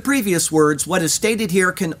 like the previous words, what is stated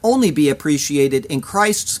here can only be appreciated in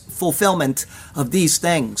Christ's fulfillment of these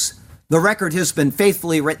things. The record has been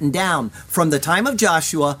faithfully written down from the time of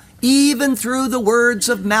Joshua, even through the words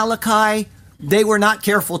of Malachi. They were not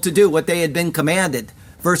careful to do what they had been commanded.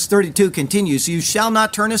 Verse 32 continues, You shall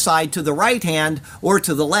not turn aside to the right hand or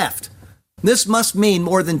to the left. This must mean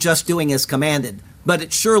more than just doing as commanded, but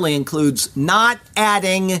it surely includes not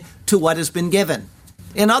adding to what has been given.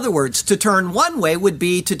 In other words, to turn one way would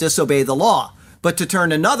be to disobey the law, but to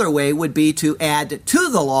turn another way would be to add to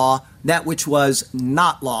the law that which was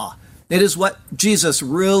not law. It is what Jesus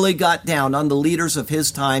really got down on the leaders of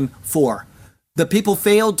his time for. The people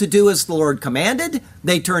failed to do as the Lord commanded.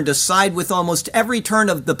 They turned aside with almost every turn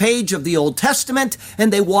of the page of the Old Testament,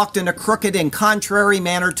 and they walked in a crooked and contrary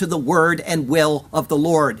manner to the word and will of the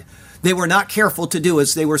Lord. They were not careful to do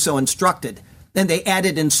as they were so instructed, and they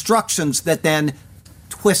added instructions that then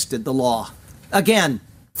twisted the law. Again,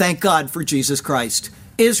 thank God for Jesus Christ.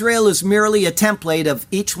 Israel is merely a template of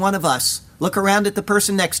each one of us. Look around at the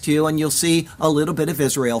person next to you and you'll see a little bit of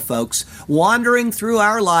Israel, folks, wandering through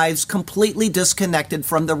our lives completely disconnected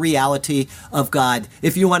from the reality of God.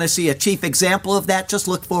 If you want to see a chief example of that, just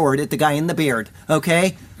look forward at the guy in the beard,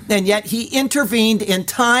 okay? And yet he intervened in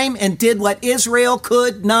time and did what Israel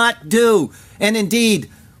could not do. And indeed,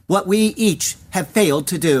 what we each have failed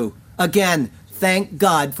to do. Again, thank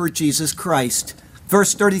God for Jesus Christ.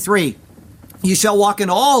 Verse 33, you shall walk in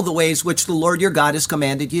all the ways which the Lord your God has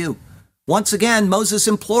commanded you. Once again, Moses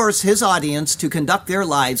implores his audience to conduct their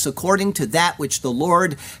lives according to that which the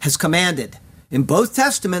Lord has commanded. In both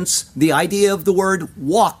testaments, the idea of the word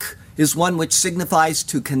walk is one which signifies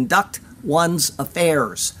to conduct one's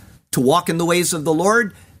affairs. To walk in the ways of the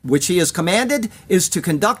Lord, which he has commanded, is to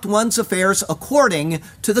conduct one's affairs according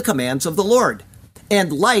to the commands of the Lord.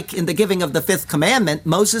 And like in the giving of the fifth commandment,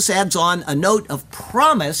 Moses adds on a note of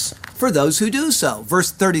promise for those who do so.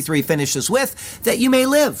 Verse 33 finishes with, that you may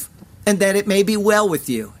live, and that it may be well with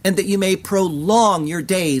you, and that you may prolong your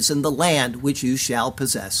days in the land which you shall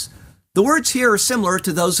possess. The words here are similar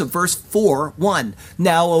to those of verse 4:1.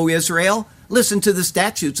 Now, O Israel, listen to the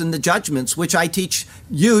statutes and the judgments which I teach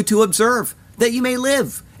you to observe, that you may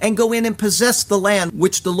live and go in and possess the land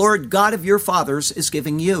which the Lord God of your fathers is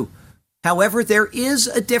giving you. However, there is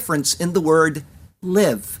a difference in the word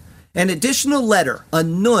live. An additional letter, a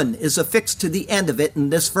nun, is affixed to the end of it in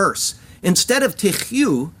this verse. Instead of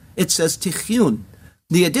tichyu, it says tichyun.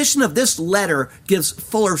 The addition of this letter gives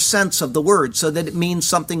fuller sense of the word so that it means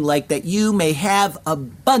something like that you may have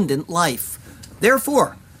abundant life.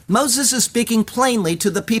 Therefore, Moses is speaking plainly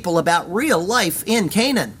to the people about real life in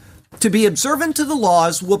Canaan. To be observant to the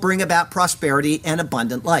laws will bring about prosperity and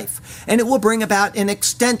abundant life, and it will bring about an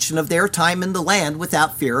extension of their time in the land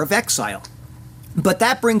without fear of exile. But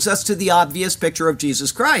that brings us to the obvious picture of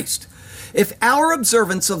Jesus Christ. If our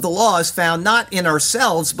observance of the law is found not in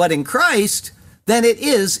ourselves but in Christ, then it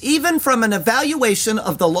is, even from an evaluation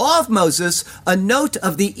of the law of Moses, a note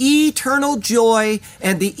of the eternal joy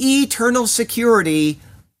and the eternal security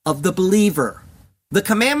of the believer. The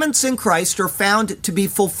commandments in Christ are found to be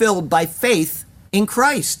fulfilled by faith in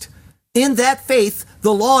Christ. In that faith,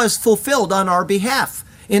 the law is fulfilled on our behalf.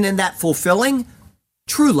 And in that fulfilling,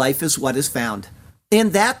 true life is what is found.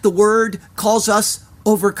 In that, the word calls us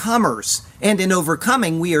overcomers. And in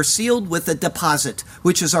overcoming, we are sealed with a deposit,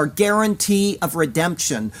 which is our guarantee of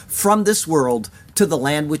redemption from this world to the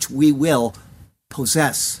land which we will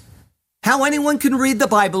possess. How anyone can read the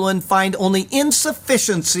Bible and find only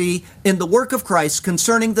insufficiency in the work of Christ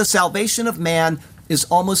concerning the salvation of man is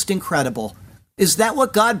almost incredible. Is that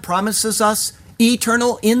what God promises us?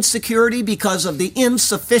 Eternal insecurity because of the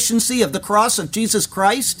insufficiency of the cross of Jesus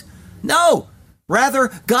Christ? No.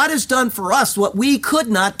 Rather, God has done for us what we could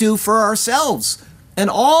not do for ourselves.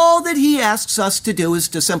 And all that he asks us to do is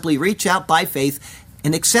to simply reach out by faith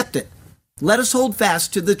and accept it. Let us hold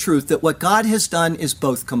fast to the truth that what God has done is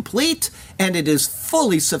both complete and it is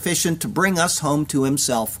fully sufficient to bring us home to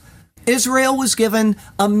himself. Israel was given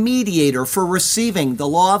a mediator for receiving the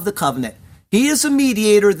law of the covenant. He is a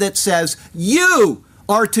mediator that says, you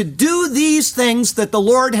are to do these things that the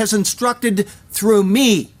Lord has instructed through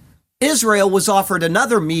me. Israel was offered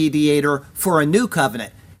another mediator for a new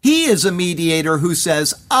covenant. He is a mediator who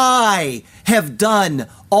says, I have done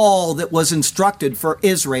all that was instructed for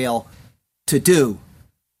Israel to do.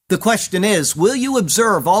 The question is, will you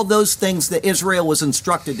observe all those things that Israel was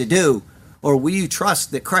instructed to do, or will you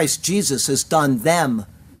trust that Christ Jesus has done them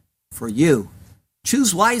for you?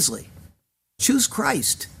 Choose wisely. Choose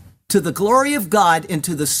Christ to the glory of God and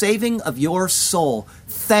to the saving of your soul.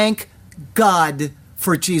 Thank God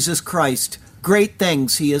for Jesus Christ. Great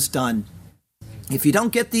things he has done. If you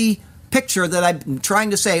don't get the picture that I've been trying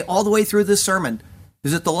to say all the way through this sermon,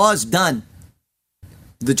 is that the law is done.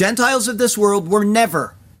 The Gentiles of this world were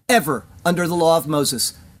never, ever under the law of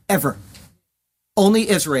Moses. Ever. Only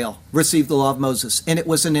Israel received the law of Moses, and it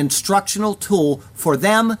was an instructional tool for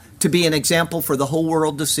them to be an example for the whole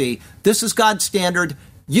world to see. This is God's standard.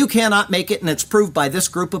 You cannot make it, and it's proved by this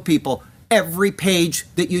group of people. Every page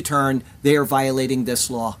that you turn, they are violating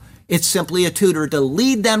this law. It's simply a tutor to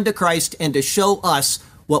lead them to Christ and to show us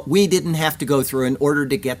what we didn't have to go through in order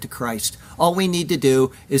to get to Christ. All we need to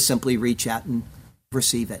do is simply reach out and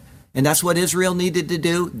receive it. And that's what Israel needed to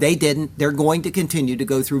do. They didn't. They're going to continue to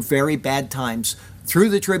go through very bad times through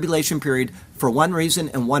the tribulation period for one reason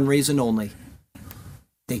and one reason only.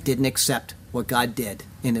 They didn't accept what God did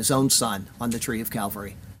in his own son on the tree of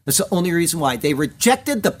Calvary. That's the only reason why. They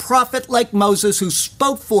rejected the prophet like Moses who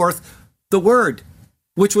spoke forth the word,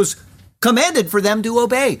 which was commanded for them to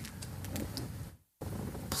obey.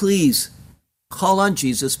 Please call on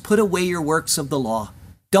Jesus. Put away your works of the law.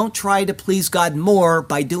 Don't try to please God more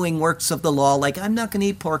by doing works of the law, like I'm not going to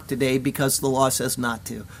eat pork today because the law says not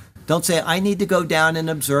to. Don't say, I need to go down and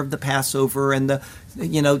observe the Passover and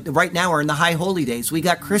right now we're in the high holy days. We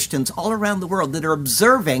got Christians all around the world that are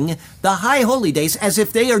observing the high holy days as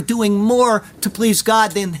if they are doing more to please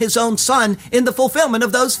God than his own son in the fulfillment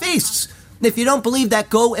of those feasts. If you don't believe that,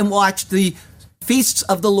 go and watch the Feasts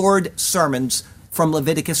of the Lord sermons from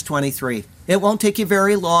Leviticus 23. It won't take you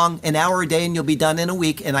very long, an hour a day, and you'll be done in a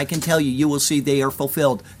week, and I can tell you, you will see they are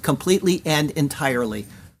fulfilled completely and entirely.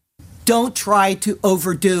 Don't try to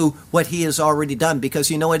overdo what he has already done, because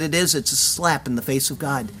you know what it is? It's a slap in the face of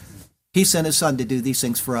God. He sent his son to do these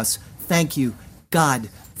things for us. Thank you, God,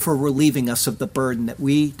 for relieving us of the burden that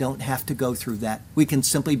we don't have to go through that. We can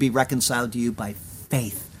simply be reconciled to you by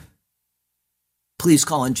faith. Please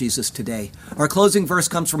call on Jesus today. Our closing verse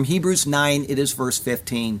comes from Hebrews 9. It is verse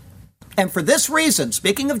 15. And for this reason,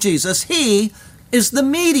 speaking of Jesus, he is the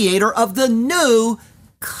mediator of the new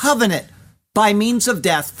covenant by means of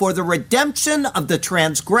death for the redemption of the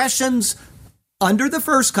transgressions under the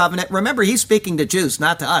first covenant. Remember, he's speaking to Jews,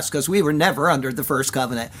 not to us, because we were never under the first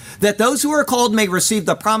covenant. That those who are called may receive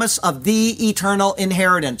the promise of the eternal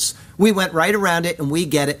inheritance. We went right around it and we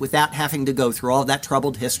get it without having to go through all that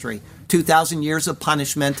troubled history. 2,000 years of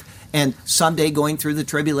punishment, and someday going through the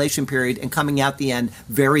tribulation period and coming out the end,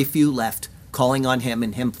 very few left, calling on him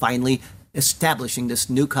and him finally establishing this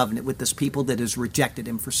new covenant with this people that has rejected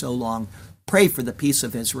him for so long. Pray for the peace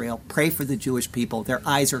of Israel. Pray for the Jewish people. Their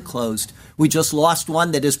eyes are closed. We just lost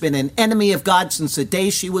one that has been an enemy of God since the day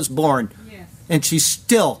she was born. Yes. And she's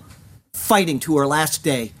still fighting to her last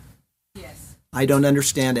day. Yes. I don't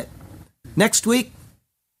understand it. Next week,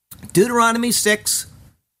 Deuteronomy 6,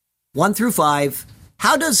 1 through 5.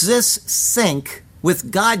 How does this sync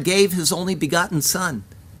with God gave his only begotten son?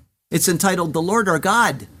 It's entitled, The Lord Our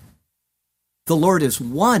God. The Lord is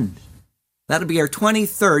one. That'll be our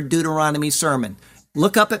 23rd Deuteronomy sermon.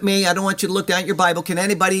 Look up at me. I don't want you to look down at your Bible. Can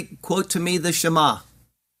anybody quote to me the Shema?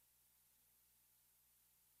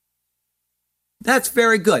 That's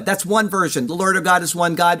very good. That's one version. The Lord our God is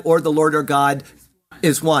one God, or the Lord our God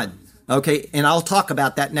is one. Okay, and I'll talk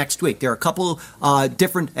about that next week. There are a couple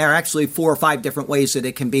actually 4 or 5 different ways that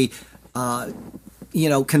it can be,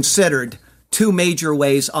 considered. 2 major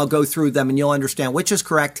ways. I'll go through them and you'll understand which is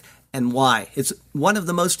correct and why. It's one of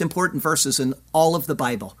the most important verses in all of the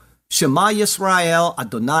Bible. Shema Yisrael,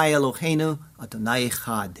 Adonai Eloheinu, Adonai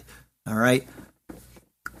Echad. All right?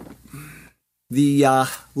 The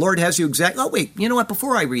Lord has you Oh, wait, you know what?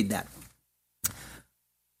 Before I read that,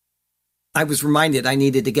 I was reminded I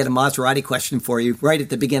needed to get a Maserati question for you right at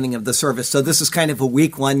the beginning of the service. So this is kind of a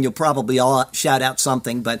weak one. You'll probably all shout out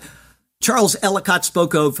something, but Charles Ellicott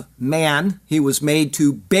spoke of man. He was made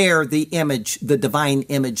to bear the image, the divine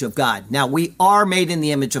image of God. Now, we are made in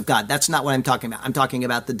the image of God. That's not what I'm talking about. I'm talking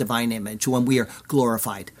about the divine image when we are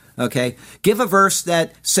glorified. Okay? Give a verse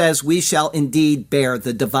that says we shall indeed bear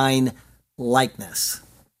the divine likeness.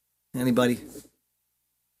 Anybody?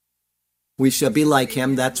 We shall be like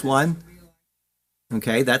him. That's one.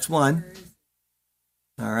 Okay, that's one.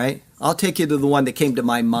 All right. I'll take you to the one that came to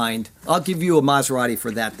my mind. I'll give you a Maserati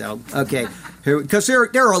for that, though. Okay. Because there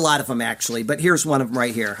are a lot of them, actually, but here's one of them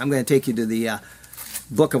right here. I'm going to take you to the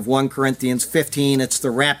book of 1 Corinthians 15. It's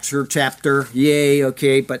the rapture chapter. Yay,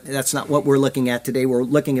 okay, but that's not what we're looking at today. We're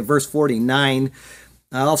looking at verse 49.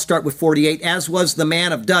 I'll start with 48. As was the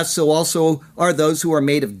man of dust, so also are those who are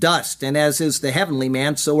made of dust. And as is the heavenly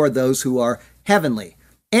man, so are those who are heavenly.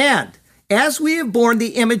 And as we have borne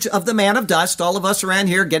the image of the man of dust, all of us around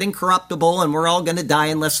here getting corruptible, and we're all going to die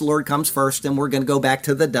unless the Lord comes first, and we're going to go back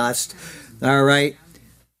to the dust. All right.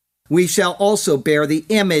 We shall also bear the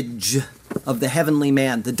image of the heavenly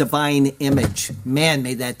man, the divine image. Man,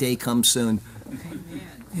 may that day come soon.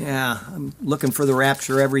 Amen. Yeah, I'm looking for the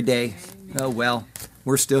rapture every day. Oh, well,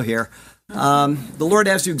 we're still here. The Lord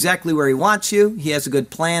has you exactly where he wants you. He has a good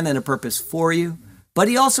plan and a purpose for you. But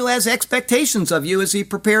he also has expectations of you as he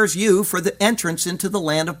prepares you for the entrance into the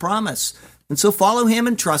land of promise. And so follow him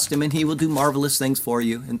and trust him, and he will do marvelous things for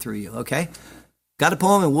you and through you, okay? Got a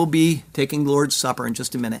poem, and we'll be taking the Lord's Supper in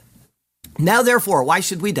just a minute. Now, therefore, why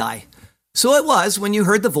should we die? So it was when you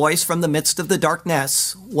heard the voice from the midst of the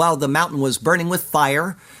darkness, while the mountain was burning with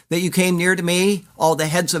fire, that you came near to me, all the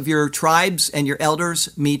heads of your tribes and your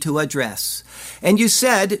elders, me to address. And you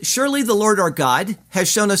said, surely the Lord our God has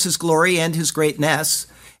shown us his glory and his greatness,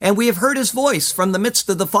 and we have heard his voice from the midst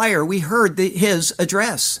of the fire. We heard his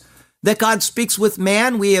address. That God speaks with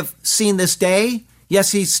man, we have seen this day.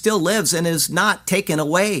 Yes, he still lives and is not taken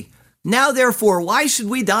away. Now, therefore, why should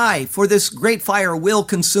we die? For this great fire will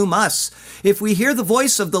consume us. If we hear the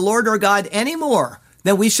voice of the Lord our God any more,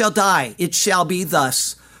 then we shall die. It shall be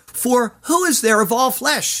thus. For who is there of all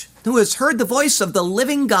flesh who has heard the voice of the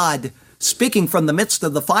living God speaking from the midst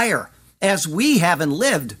of the fire? As we have and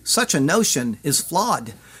lived, such a notion is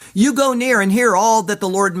flawed. You go near and hear all that the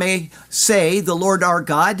Lord may say, the Lord our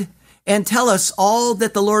God, and tell us all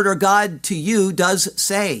that the Lord our God to you does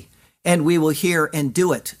say, and we will hear and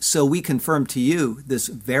do it. So we confirm to you this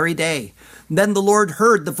very day. Then the Lord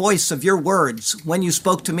heard the voice of your words when you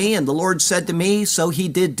spoke to me, and the Lord said to me, so he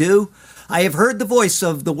did do. I have heard the voice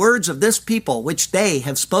of the words of this people, which they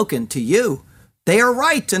have spoken to you. They are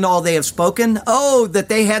right in all they have spoken. Oh, that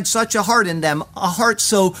they had such a heart in them, a heart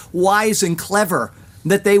so wise and clever,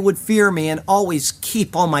 that they would fear me and always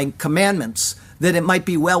keep all my commandments, that it might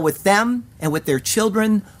be well with them and with their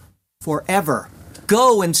children forever.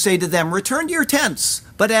 Go and say to them, return to your tents.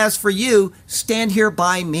 But as for you, stand here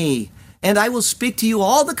by me. And I will speak to you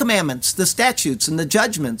all the commandments, the statutes, and the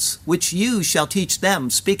judgments, which you shall teach them,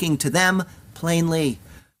 speaking to them plainly,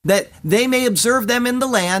 that they may observe them in the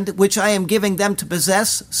land which I am giving them to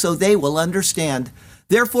possess, so they will understand.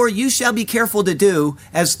 Therefore you shall be careful to do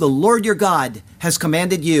as the Lord your God has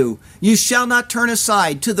commanded you. You shall not turn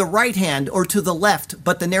aside to the right hand or to the left,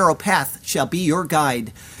 but the narrow path shall be your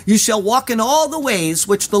guide. You shall walk in all the ways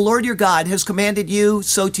which the Lord your God has commanded you,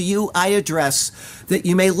 so to you I address, that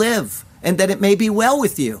you may live, and that it may be well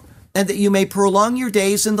with you, and that you may prolong your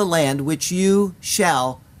days in the land which you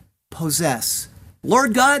shall possess.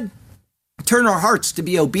 Lord God, turn our hearts to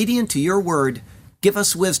be obedient to your word. Give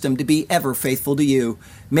us wisdom to be ever faithful to you.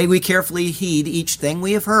 May we carefully heed each thing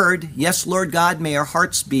we have heard. Yes, Lord God, may our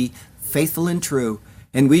hearts be faithful and true,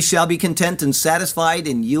 and we shall be content and satisfied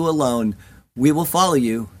in you alone. We will follow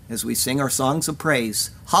you as we sing our songs of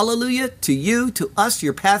praise. Hallelujah to you, to us,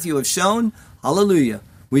 your path you have shown. Hallelujah.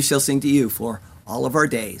 We shall sing to you for all of our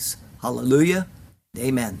days. Hallelujah.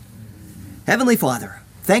 Amen. Heavenly Father,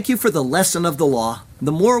 thank you for the lesson of the law.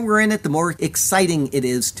 The more we're in it, the more exciting it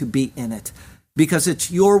is to be in it, because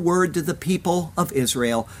it's your word to the people of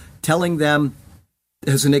Israel, telling them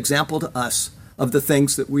as an example to us of the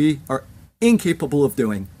things that we are incapable of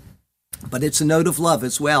doing. But it's a note of love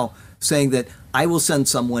as well, saying that I will send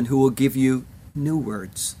someone who will give you new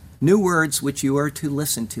words which you are to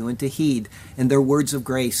listen to and to heed, and they're words of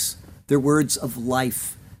grace, they're words of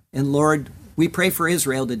life. And Lord, we pray for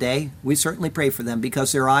Israel today. We certainly pray for them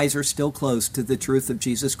because their eyes are still closed to the truth of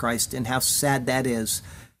Jesus Christ, and how sad that is.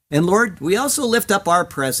 And Lord, we also lift up our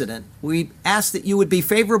president. We ask that you would be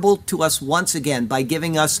favorable to us once again by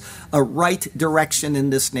giving us a right direction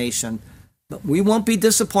in this nation. But we won't be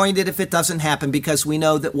disappointed if it doesn't happen, because we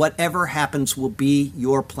know that whatever happens will be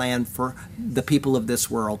your plan for the people of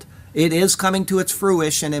this world. It is coming to its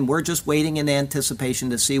fruition, and we're just waiting in anticipation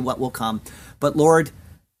to see what will come. But Lord,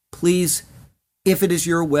 please, if it is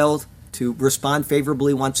your will to respond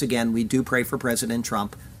favorably once again, we do pray for President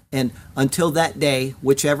Trump. And until that day,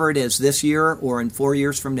 whichever it is, this year or in 4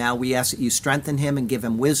 years from now, we ask that you strengthen him and give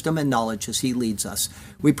him wisdom and knowledge as he leads us.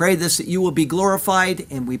 We pray this, that you will be glorified,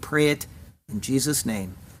 and we pray it in Jesus'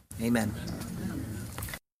 name. Amen.